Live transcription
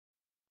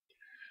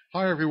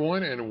Hi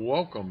everyone and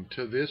welcome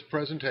to this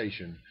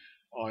presentation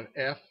on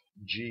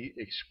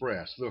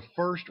FGXpress, the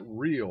first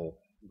real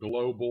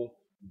global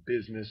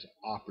business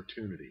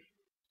opportunity.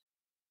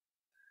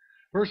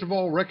 First of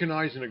all,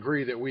 recognize and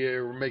agree that we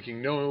are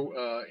making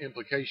no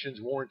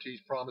implications, warranties,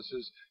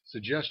 promises,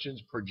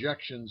 suggestions,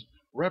 projections,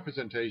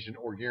 representation,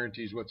 or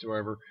guarantees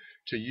whatsoever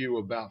to you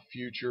about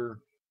future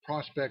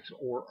prospects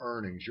or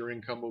earnings. Your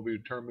income will be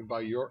determined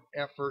by your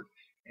effort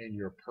and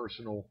your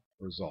personal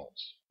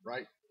results,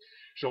 right?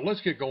 So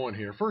let's get going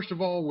here. First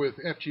of all, with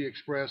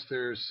FGXpress,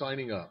 there's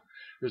signing up.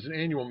 There's an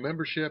annual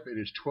membership. It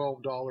is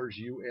 $12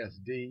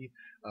 USD.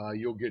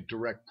 You'll get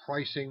direct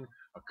pricing,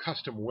 a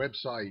custom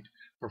website,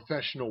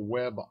 professional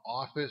web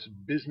office,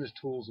 business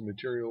tools and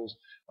materials,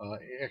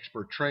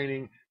 expert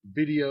training,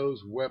 videos,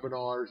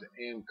 webinars,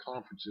 and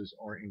conferences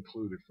are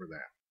included for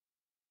that.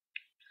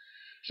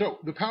 So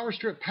the power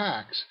strip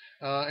packs,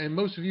 and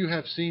most of you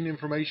have seen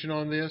information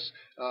on this.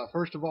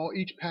 First of all,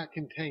 each pack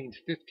contains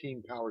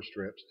 15 power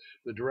strips.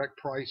 The direct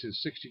price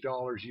is $60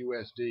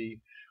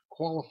 USD.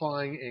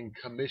 Qualifying and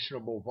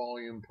commissionable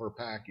volume per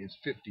pack is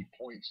 50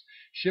 points.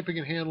 Shipping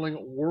and handling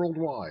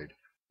worldwide,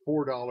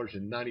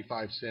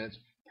 $4.95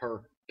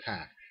 per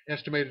pack.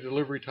 Estimated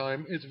delivery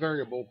time is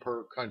variable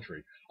per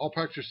country. All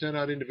packs are sent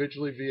out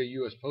individually via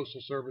U.S.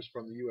 Postal Service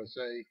from the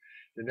USA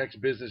the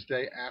next business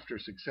day after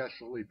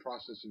successfully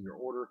processing your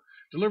order.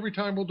 Delivery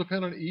time will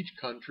depend on each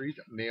country's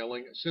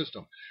mailing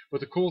system. But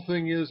the cool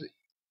thing is,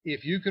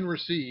 if you can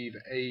receive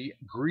a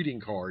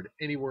greeting card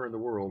anywhere in the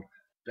world,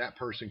 that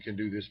person can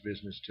do this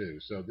business too.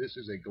 So this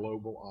is a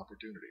global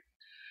opportunity.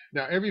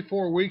 Now, every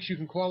 4 weeks, you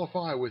can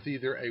qualify with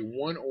either a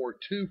 1 or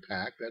 2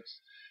 pack. That's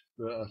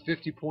the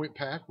 50-point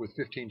pack with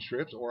 15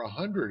 strips, or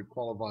 100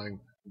 qualifying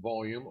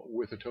volume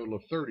with a total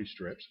of 30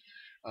 strips.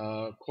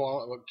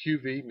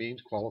 QV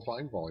means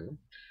qualifying volume.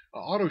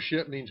 Auto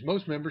ship means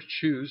most members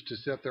choose to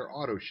set their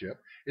auto ship.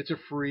 It's a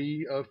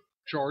free of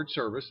charge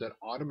service that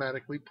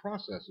automatically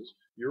processes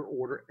your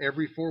order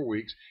every 4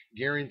 weeks,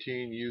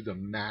 guaranteeing you the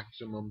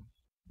maximum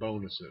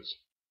bonuses.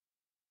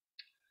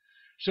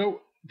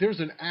 So there's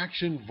an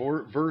action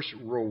versus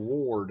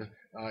reward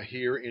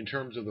here in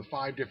terms of the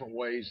 5 different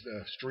ways,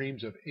 the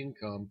streams of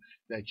income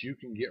that you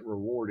can get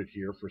rewarded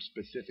here for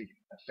specific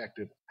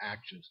effective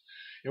actions.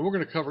 And we're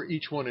going to cover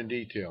each one in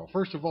detail.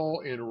 First of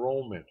all,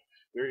 enrollment.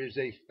 There is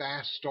a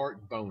fast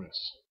start bonus.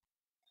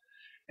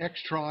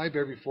 X-Tribe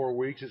every 4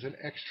 weeks is an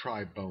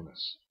X-Tribe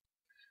bonus.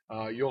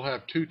 You'll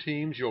have 2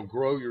 teams. You'll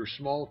grow your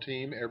small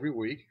team every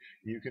week.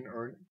 You can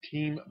earn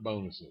team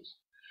bonuses.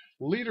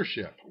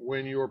 Leadership,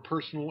 when your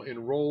personal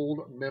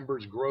enrolled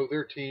members grow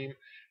their team,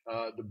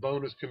 the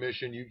bonus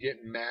commission, you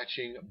get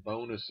matching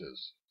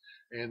bonuses.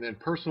 And then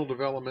personal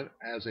development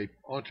as an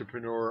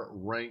entrepreneur,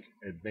 rank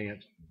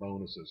advanced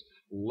bonuses.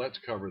 Let's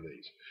cover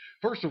these.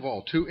 First of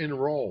all, to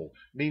enroll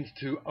means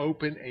to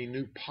open a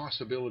new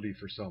possibility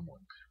for someone.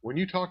 When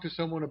you talk to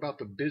someone about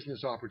the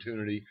business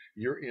opportunity,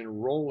 you're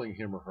enrolling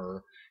him or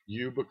her.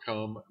 You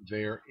become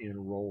their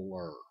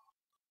enroller.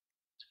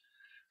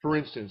 For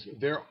instance,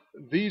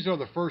 these are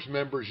the first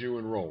members you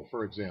enroll,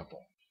 for example.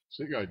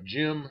 So you got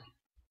Jim,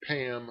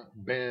 Pam,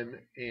 Ben,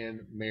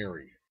 and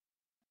Mary.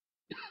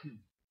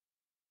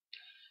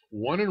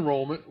 One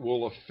enrollment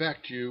will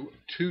affect you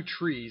 2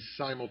 trees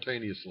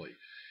simultaneously.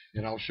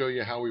 And I'll show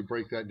you how we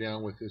break that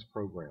down with this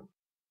program.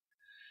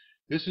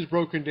 This is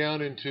broken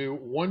down into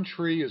one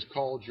tree is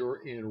called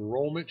your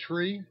enrollment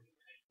tree.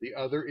 The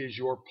other is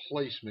your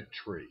placement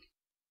tree.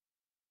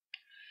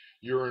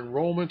 Your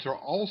enrollments are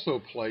also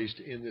placed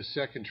in the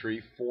second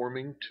tree,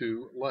 forming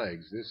 2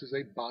 legs. This is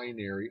a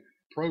binary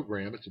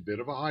program. It's a bit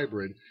of a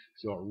hybrid,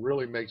 so it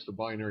really makes the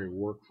binary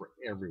work for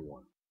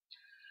everyone.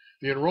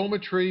 The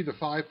enrollment tree, the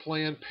 5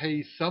 plan,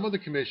 pays some of the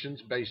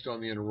commissions based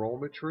on the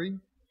enrollment tree,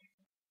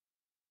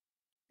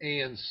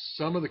 and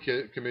some of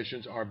the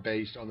commissions are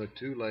based on the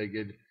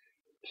 2-legged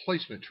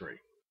placement tree.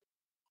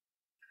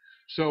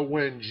 So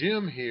when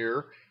Jim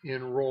here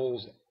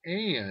enrolls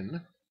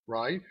Ann,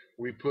 right,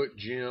 we put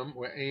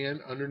Ann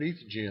underneath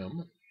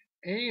Jim,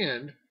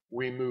 and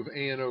we move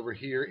Ann over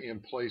here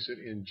and place it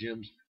in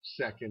Jim's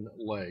second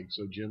leg.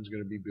 So Jim's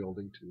going to be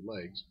building 2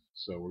 legs.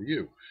 So are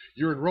you.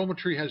 Your enrollment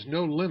tree has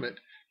no limit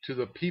to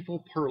the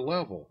people per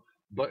level,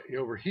 but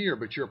over here,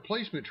 but your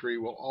placement tree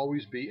will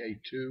always be a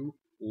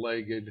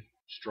 2-legged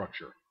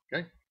structure.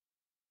 Okay.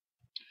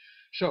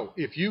 So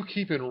if you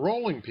keep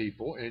enrolling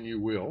people, and you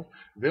will,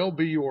 they'll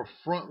be your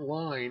front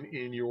line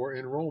in your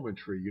enrollment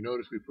tree. You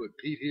notice we put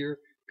Pete here.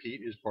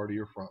 Pete is part of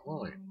your front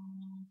line.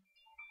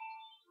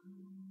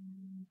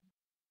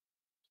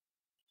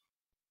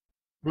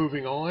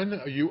 Moving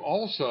on, you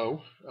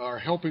also are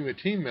helping the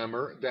team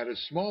member that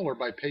is smaller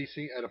by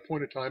pacing at a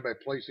point of time by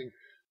placing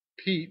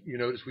Pete. You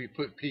notice we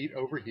put Pete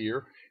over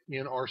here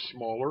in our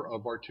smaller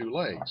of our 2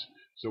 legs.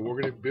 So we're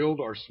going to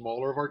build our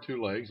smaller of our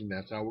 2 legs, and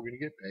that's how we're going to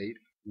get paid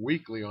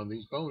weekly on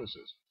these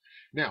bonuses.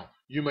 Now,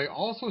 you may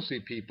also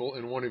see people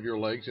in one of your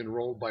legs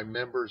enrolled by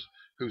members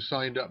who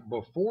signed up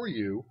before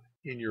you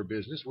in your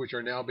business, which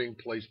are now being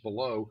placed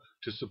below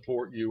to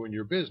support you and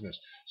your business.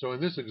 So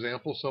in this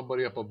example,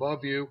 somebody up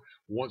above you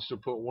wants to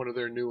put one of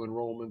their new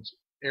enrollments,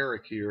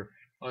 Eric here,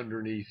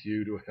 underneath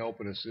you to help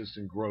and assist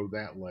and grow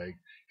that leg,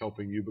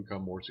 helping you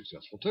become more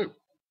successful too.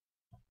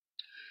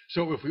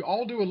 So if we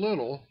all do a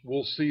little,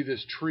 we'll see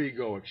this tree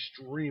go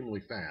extremely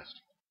fast.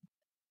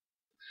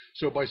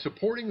 So by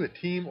supporting the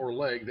team or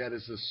leg that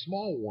is the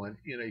small one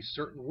in a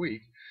certain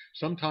week,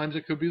 sometimes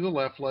it could be the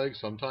left leg,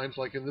 sometimes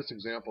like in this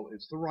example,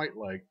 it's the right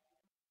leg.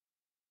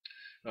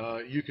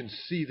 You can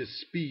see the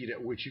speed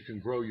at which you can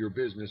grow your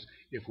business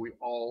if we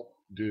all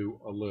do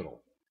a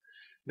little.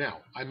 Now,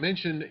 I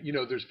mentioned,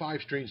 there's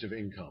 5 streams of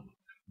income.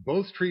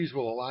 Both trees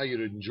will allow you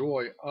to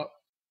enjoy up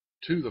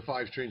to the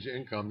 5 streams of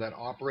income that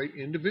operate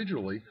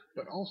individually,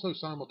 but also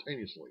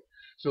simultaneously.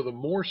 So the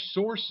more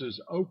sources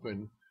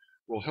open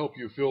will help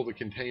you fill the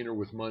container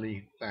with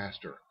money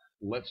faster.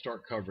 Let's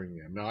start covering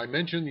them. Now, I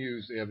mentioned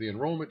they have the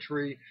enrollment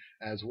tree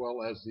as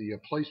well as the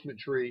placement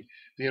tree.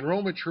 The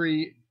enrollment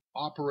tree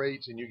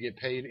operates and you get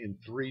paid in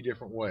 3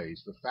 different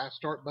ways. The fast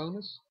start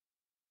bonus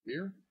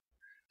here,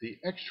 the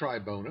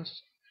X-Tribe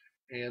bonus,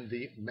 and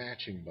the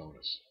matching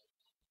bonus.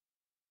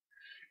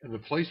 In the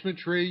placement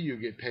tree, you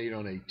get paid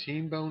on a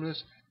team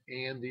bonus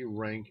and the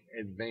rank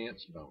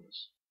advance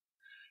bonus.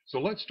 So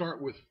let's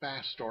start with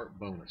fast start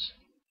bonus.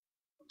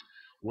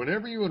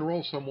 Whenever you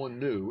enroll someone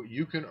new,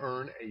 you can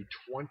earn a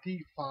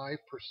 25%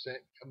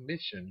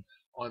 commission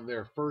on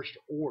their first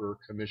order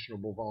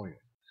commissionable volume.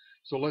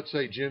 So let's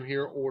say Jim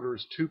here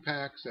orders 2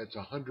 packs, that's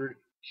 100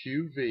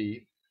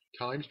 QV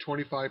times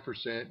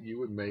 25%, you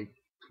would make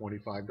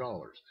 $25.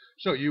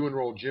 So you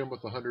enroll Jim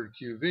with 100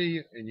 QV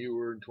and you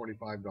earn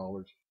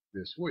 $25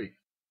 this week.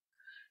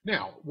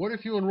 Now, what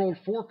if you enrolled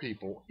 4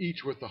 people,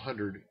 each with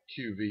 100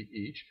 QV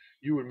each?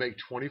 You would make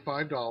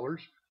 $25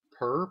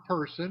 per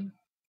person,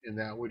 and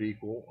that would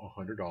equal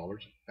 $100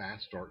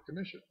 fast start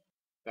commission.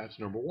 That's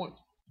number 1.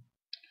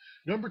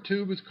 Number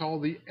 2 is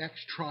called the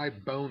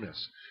X-Tribe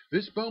bonus.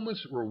 This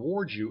bonus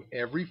rewards you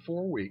every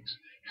 4 weeks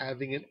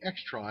having an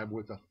X-Tribe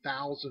with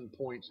 1,000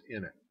 points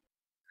in it.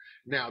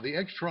 Now, the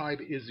X-Tribe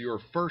is your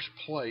first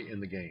play in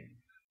the game,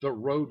 the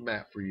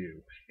roadmap for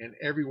you and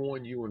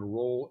everyone you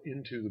enroll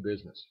into the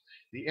business.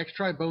 The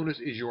X-Tribe bonus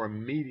is your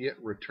immediate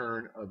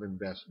return of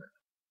investment.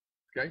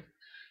 Okay?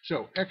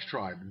 So,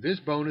 X-Tribe, this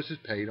bonus is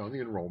paid on the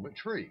enrollment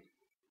tree.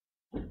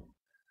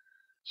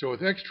 So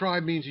with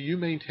X-Tribe means you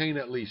maintain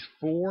at least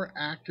 4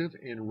 active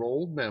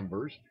enrolled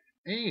members,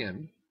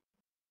 and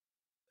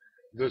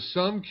the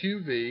sum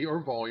QV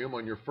or volume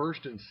on your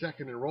first and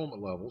second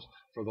enrollment levels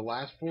for the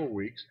last 4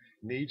 weeks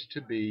needs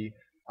to be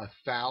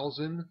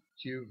 1,000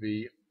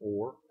 QV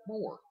or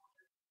more.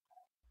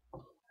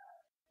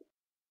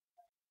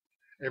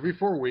 Every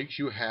 4 weeks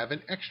you have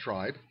an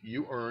X-Tribe.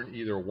 You earn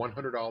either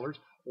 $100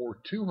 or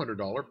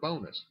 $200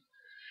 bonus.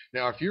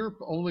 Now, if you're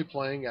only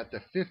playing at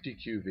the 50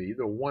 QV,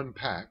 the 1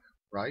 pack,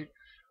 right,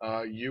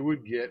 you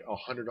would get a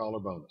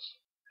 $100 bonus.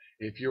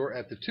 If you're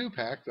at the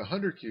 2-pack, the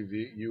 100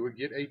 QV, you would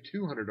get a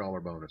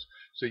 $200 bonus.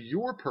 So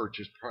your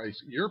purchase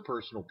price, your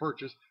personal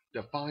purchase,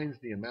 defines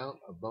the amount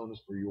of bonus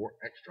for your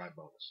X-Tribe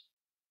bonus.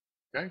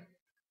 Okay?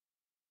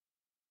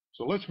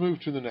 So let's move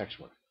to the next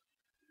one.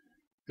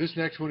 This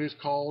next one is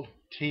called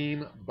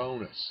team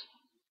bonus.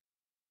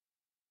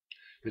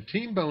 The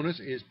team bonus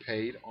is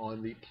paid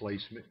on the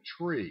placement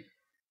tree.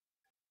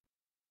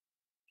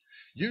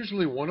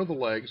 Usually one of the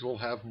legs will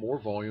have more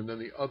volume than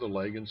the other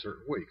leg in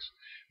certain weeks.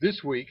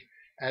 This week,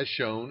 as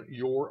shown,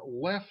 your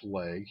left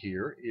leg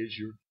here is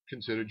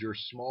considered your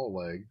small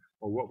leg,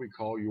 or what we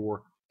call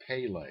your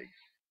pay leg.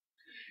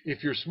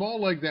 If your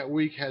small leg that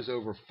week has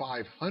over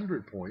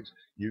 500 points,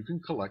 you can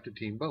collect a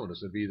team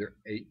bonus of either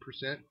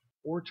 8%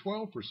 or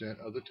 12%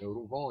 of the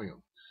total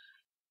volume.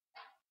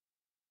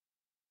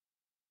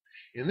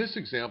 In this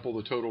example,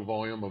 the total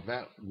volume of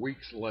that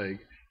week's leg,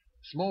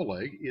 small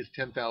leg, is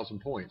 10,000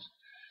 points.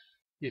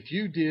 If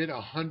you did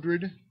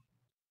 100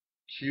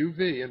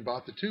 QV and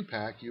bought the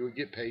 2-pack, you would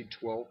get paid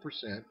 12%,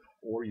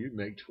 or you'd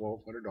make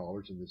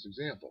 $1,200 in this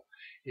example.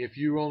 If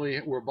you only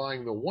were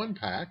buying the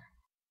 1-pack,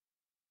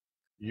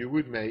 you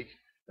would make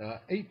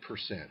 8%,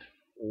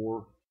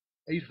 or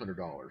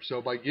 $800.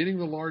 So by getting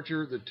the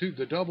larger,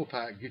 the double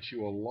pack gets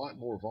you a lot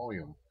more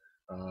volume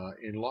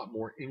and a lot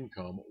more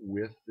income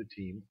with the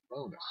team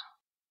bonus.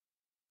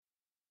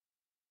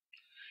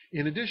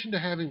 In addition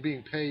to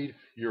being paid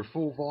your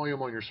full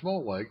volume on your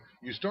small leg,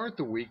 you start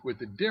the week with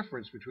the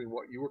difference between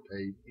what you were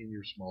paid in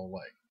your small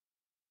leg.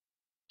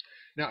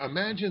 Now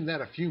imagine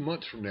that a few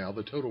months from now,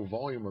 the total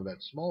volume of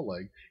that small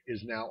leg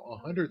is now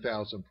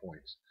 100,000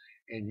 points,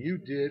 and you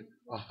did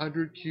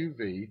 100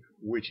 QV,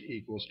 which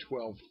equals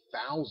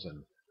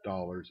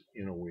 $12,000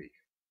 in a week.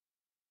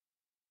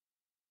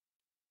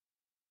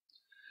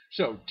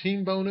 So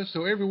team bonus,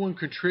 so everyone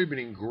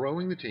contributing,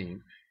 growing the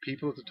team.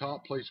 People at the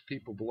top place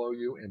people below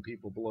you, and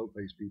people below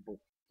place people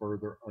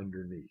further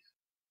underneath.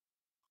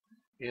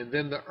 And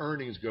then the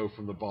earnings go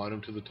from the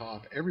bottom to the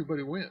top.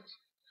 Everybody wins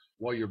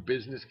while your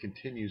business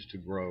continues to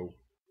grow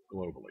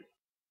globally.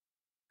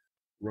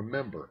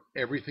 Remember,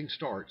 everything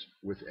starts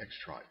with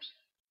X-Tribes.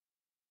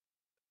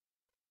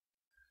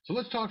 So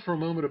let's talk for a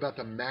moment about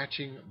the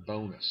matching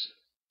bonus.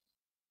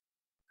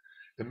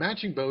 The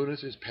matching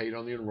bonus is paid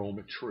on the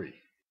enrollment tree.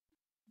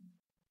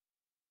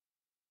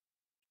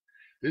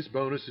 This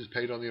bonus is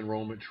paid on the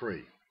enrollment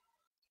tree.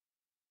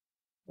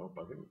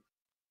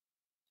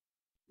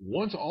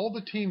 Once all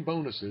the team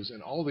bonuses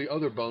and all the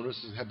other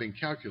bonuses have been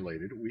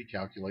calculated, we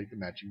calculate the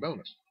matching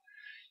bonus.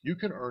 You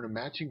can earn a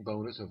matching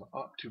bonus of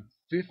up to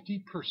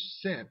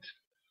 50%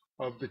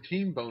 of the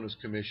team bonus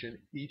commission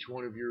each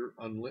one of your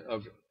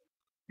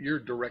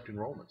direct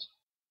enrollments.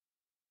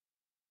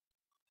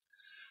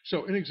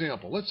 So an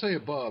example, let's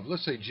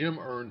say Jim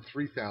earned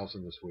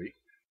 $3,000 this week,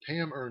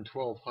 Pam earned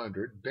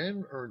 $1,200,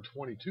 Ben earned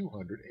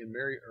 $2,200, and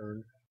Mary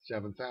earned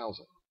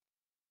 $7,000.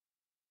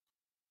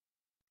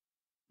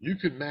 You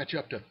could match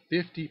up to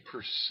 50%.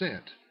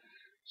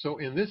 So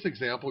in this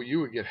example, you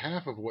would get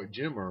half of what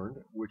Jim earned,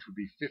 which would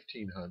be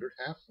 $1,500,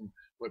 half from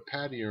what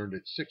Patty earned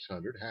at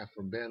 $600, half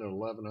from Ben at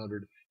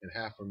 $1,100, and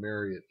half from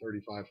Mary at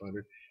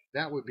 $3,500.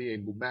 That would be a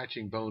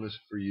matching bonus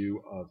for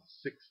you of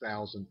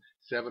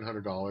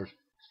 $6,700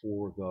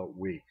 for the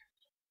week.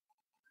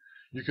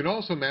 You can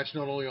also match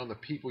not only on the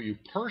people you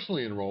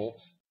personally enroll,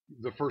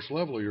 the first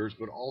level of yours,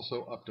 but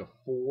also up to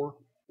 4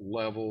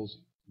 levels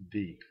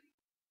deep.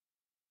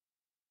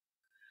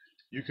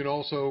 You can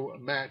also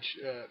match,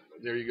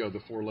 there you go, the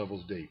 4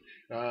 levels deep.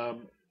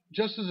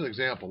 Just as an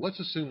example, let's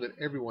assume that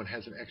everyone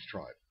has an X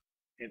tribe,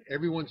 and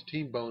everyone's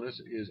team bonus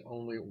is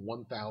only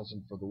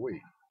 $1,000 for the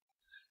week.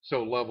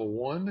 So level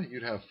 1,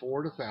 you'd have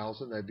 4 to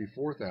 1,000, that'd be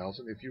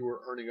 4,000. If you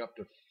were earning up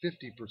to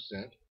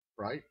 50%,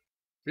 right?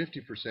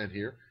 50%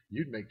 here,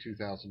 you'd make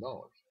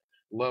 $2,000.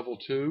 Level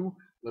 2,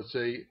 let's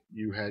say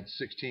you had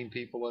 16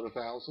 people at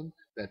 1,000.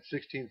 That's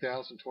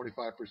 16,000.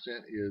 25%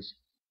 is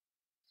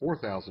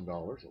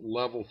 $4,000.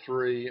 Level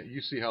 3,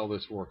 you see how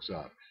this works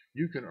out.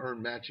 You can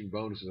earn matching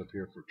bonuses up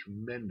here for a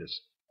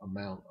tremendous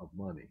amount of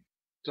money.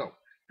 So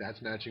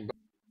that's matching bonus.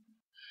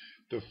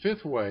 The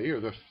fifth way, or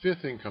the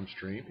fifth income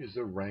stream, is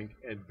the rank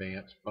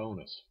advance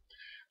bonus.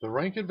 The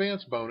rank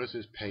advance bonus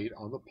is paid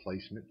on the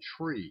placement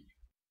tree.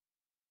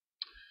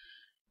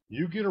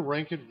 You get a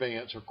rank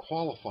advance or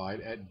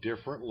qualified at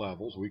different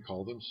levels. We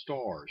call them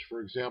stars.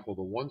 For example,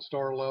 the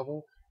 1-star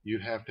level,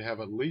 you'd have to have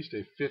at least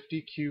a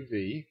 50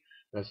 QV,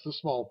 that's the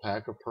small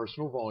pack of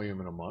personal volume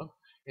in a month,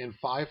 and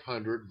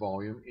 500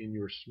 volume in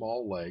your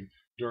small leg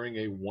during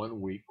a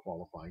 1-week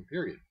qualifying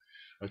period.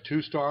 A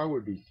 2-star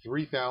would be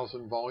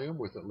 3,000 volume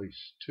with at least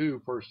 2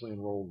 personally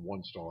enrolled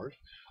 1-stars.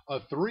 A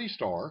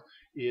 3-star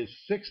is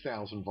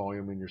 6,000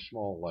 volume in your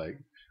small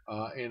leg.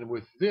 And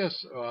with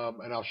this,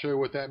 and I'll show you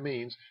what that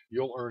means,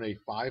 you'll earn a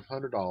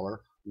 $500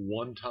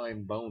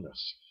 one-time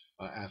bonus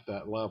at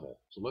that level.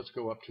 So let's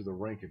go up to the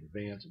rank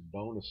advance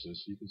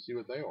bonuses so you can see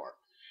what they are.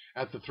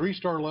 At the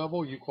 3-star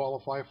level, you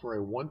qualify for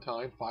a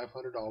one-time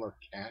 $500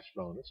 cash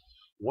bonus.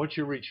 Once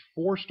you reach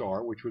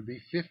 4-star, which would be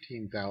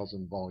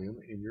 15,000 volume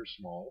in your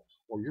small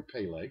or your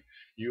pay leg,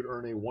 you'd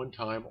earn a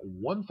one-time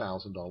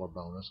 $1,000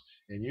 bonus,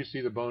 and you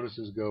see the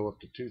bonuses go up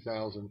to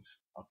 2,000,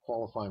 a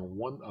qualifying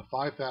a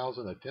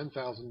 5,000, a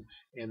 10,000,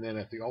 and then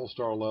at the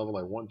all-star level,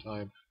 a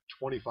one-time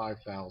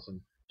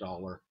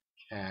 $25,000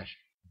 cash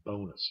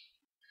bonus.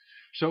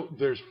 So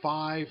there's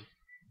 5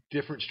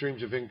 different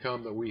streams of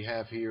income that we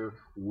have here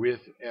with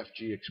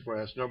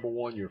FGXpress. Number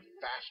 1, your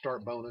fast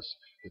start bonus,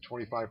 the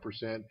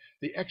 25%.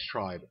 The X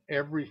Tribe,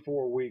 every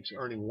 4 weeks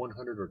earning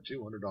 $100 or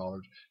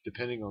 $200,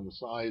 depending on the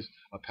size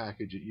of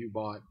package that you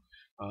bought.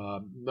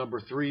 Number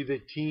 3, the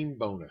team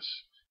bonus.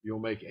 You'll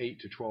make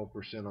 8 to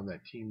 12% on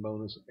that team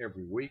bonus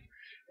every week.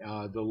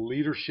 The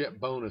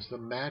leadership bonus, the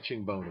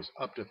matching bonus,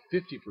 up to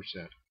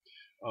 50%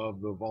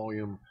 of the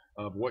volume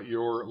of what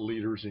your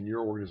leaders in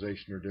your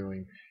organization are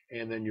doing,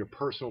 and then your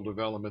personal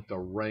development, the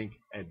rank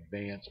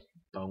advance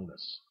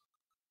bonus.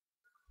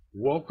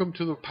 Welcome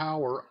to the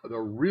power, the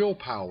real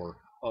power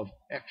of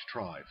X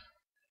Tribe.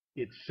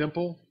 It's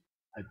simple,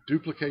 a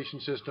duplication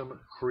system,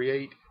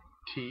 create,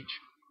 teach,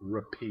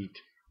 repeat.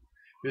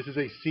 This is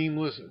a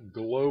seamless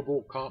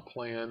global comp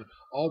plan,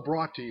 all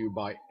brought to you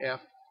by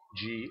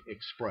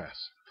FGXpress.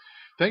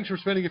 Thanks for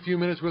spending a few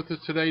minutes with us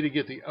today to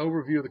get the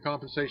overview of the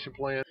compensation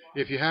plan.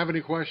 If you have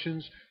any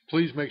questions,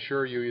 please make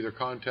sure you either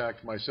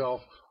contact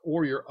myself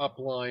or your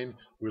upline.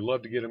 We'd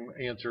love to get them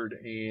answered,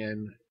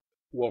 and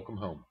welcome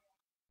home.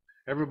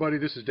 Everybody,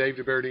 this is Dave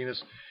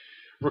DeBerardinis,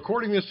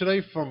 recording this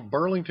today from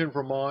Burlington,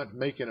 Vermont,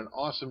 making an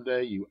awesome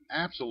day. You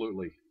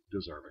absolutely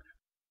deserve it.